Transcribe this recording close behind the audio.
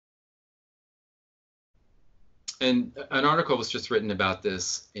And an article was just written about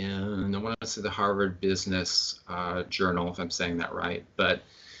this in, I want to say, the Harvard Business Journal, if I'm saying that right, but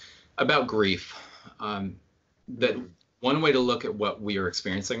about grief. That one way to look at what we are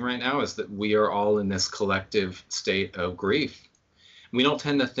experiencing right now is that we are all in this collective state of grief. We don't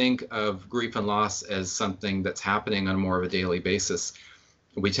tend to think of grief and loss as something that's happening on more of a daily basis.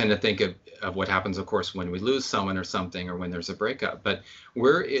 We tend to think of what happens, of course, when we lose someone or something, or when there's a breakup. But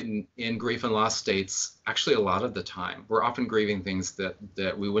we're in grief and loss states actually a lot of the time. We're often grieving things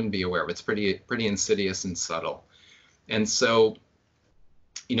that we wouldn't be aware of. It's pretty insidious and subtle. And so,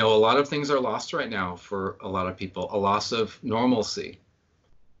 a lot of things are lost right now for a lot of people. A loss of normalcy,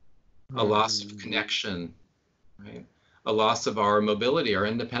 a loss of connection, right? A loss of our mobility, our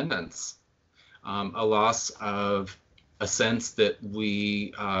independence, a loss of a sense that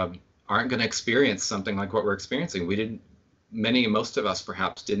we aren't going to experience something like what we're experiencing. Most of us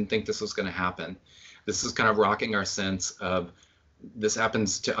perhaps didn't think this was going to happen. This is kind of rocking our sense of, this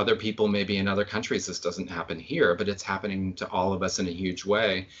happens to other people maybe in other countries. This doesn't happen here, but it's happening to all of us in a huge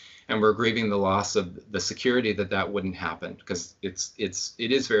way. And we're grieving the loss of the security that wouldn't happen, because it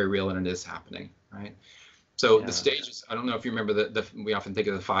is very real and it is happening, right? So the stages, I don't know if you remember we often think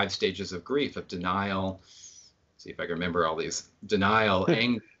of the 5 stages of grief, of denial. See if I can remember all these. Denial,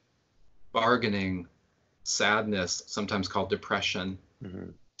 anger, bargaining, sadness, sometimes called depression,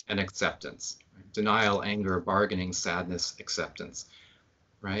 and acceptance. Right? Denial, anger, bargaining, sadness, acceptance,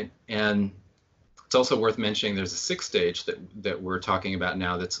 right? And it's also worth mentioning there's a 6th stage that we're talking about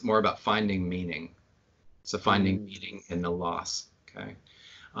now that's more about finding meaning. So finding meaning in the loss, okay?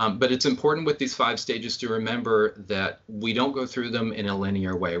 But it's important with these 5 stages to remember that we don't go through them in a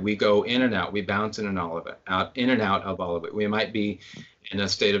linear way. We go in and out. We bounce in and in and out of all of it. We might be in a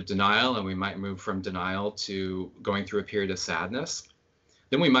state of denial, and we might move from denial to going through a period of sadness.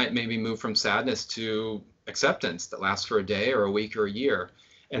 Then we might maybe move from sadness to acceptance that lasts for a day or a week or a year.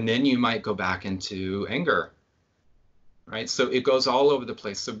 And then you might go back into anger, right? So it goes all over the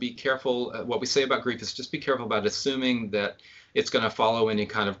place. So be careful. What we say about grief is just be careful about assuming that it's going to follow any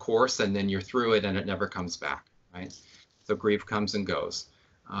kind of course and then you're through it and it never comes back, right? So grief comes and goes.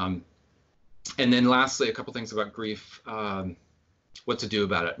 And then lastly, a couple things about grief, what to do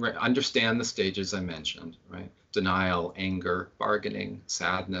about it. Understand the stages I mentioned, right? Denial, anger, bargaining,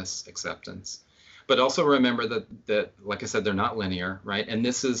 sadness, acceptance. But also remember that, like I said, they're not linear, right? And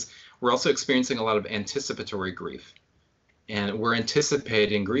we're also experiencing a lot of anticipatory grief. And we're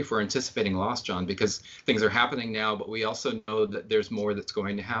anticipating grief, we're anticipating loss, John, because things are happening now, but we also know that there's more that's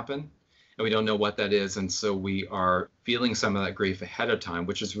going to happen, and we don't know what that is. And so we are feeling some of that grief ahead of time,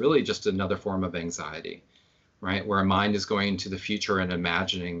 which is really just another form of anxiety, right? Where our mind is going to the future and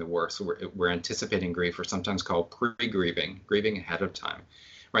imagining the worst. So we're anticipating grief, or sometimes called pre-grieving, grieving ahead of time,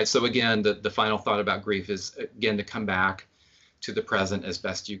 right? So again, the final thought about grief is, again, to come back to the present as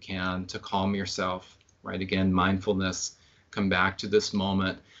best you can, to calm yourself, right? Again, mindfulness. Come back to this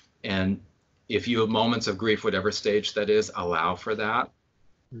moment. And if you have moments of grief, whatever stage that is, allow for that.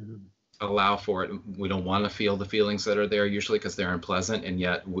 Allow for it. We don't want to feel the feelings that are there usually because they're unpleasant, and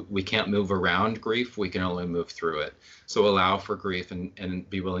yet we can't move around grief. We can only move through it. So allow for grief and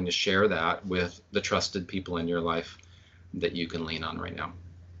be willing to share that with the trusted people in your life that you can lean on right now.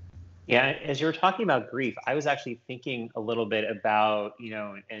 Yeah, as you were talking about grief, I was actually thinking a little bit about,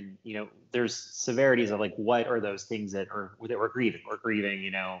 there's severities of like, what are those things that we're grieving? We're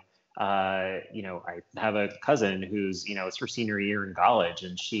grieving, I have a cousin who's, it's her senior year in college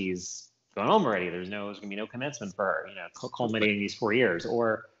and she's going home already. There's gonna be no commencement for her, culminating these 4 years.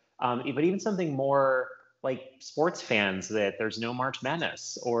 Or, but even something more like sports fans, that there's no March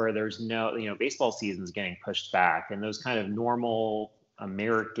Madness, or there's no, baseball season's getting pushed back, and those kind of normal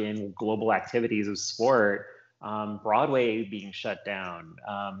American global activities of sport, Broadway being shut down,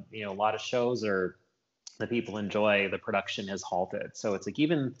 a lot of shows that people enjoy, the production has halted. So it's like,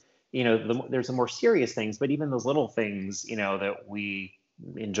 even, there's some more serious things, but even those little things, that we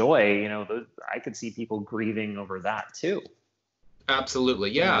enjoy, I could see people grieving over that too.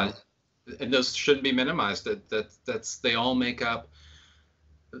 Absolutely. Yeah. And those shouldn't be minimized. They all make up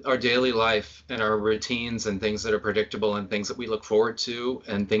our daily life and our routines, and things that are predictable, and things that we look forward to,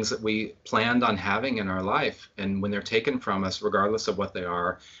 and things that we planned on having in our life. And when they're taken from us, regardless of what they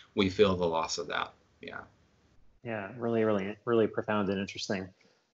are, we feel the loss of that. Yeah. Yeah. Really, really, really profound and interesting.